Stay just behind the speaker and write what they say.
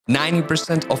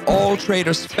90% of all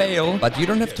traders fail, but you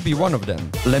don't have to be one of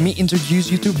them. Let me introduce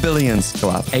you to Billions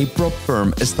Club, a prop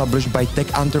firm established by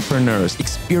tech entrepreneurs,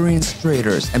 experienced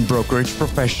traders, and brokerage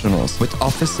professionals with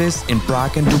offices in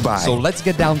Prague and Dubai. So let's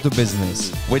get down to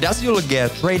business. With us, you'll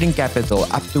get trading capital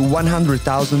up to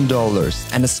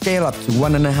 $100,000 and a scale up to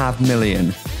 $1.5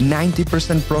 million,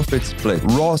 90% profit split,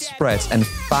 raw spreads, and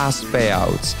fast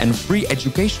payouts, and free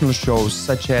educational shows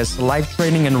such as live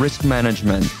trading and risk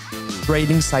management,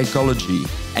 trading psychology,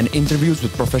 and interviews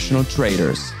with professional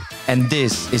traders. And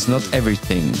this is not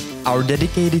everything. Our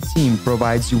dedicated team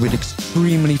provides you with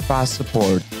extremely fast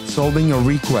support, solving your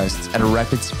requests at a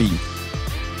rapid speed.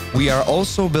 We are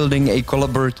also building a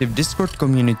collaborative Discord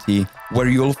community where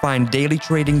you'll find daily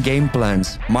trading game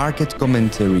plans, market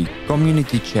commentary,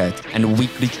 community chat, and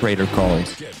weekly trader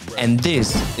calls. And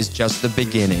this is just the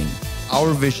beginning.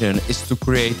 Our vision is to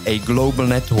create a global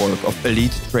network of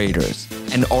elite traders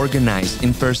and organize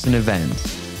in-person events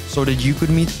so that you could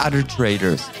meet other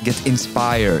traders, get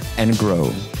inspired, and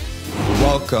grow.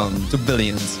 Welcome to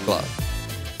Billions Club.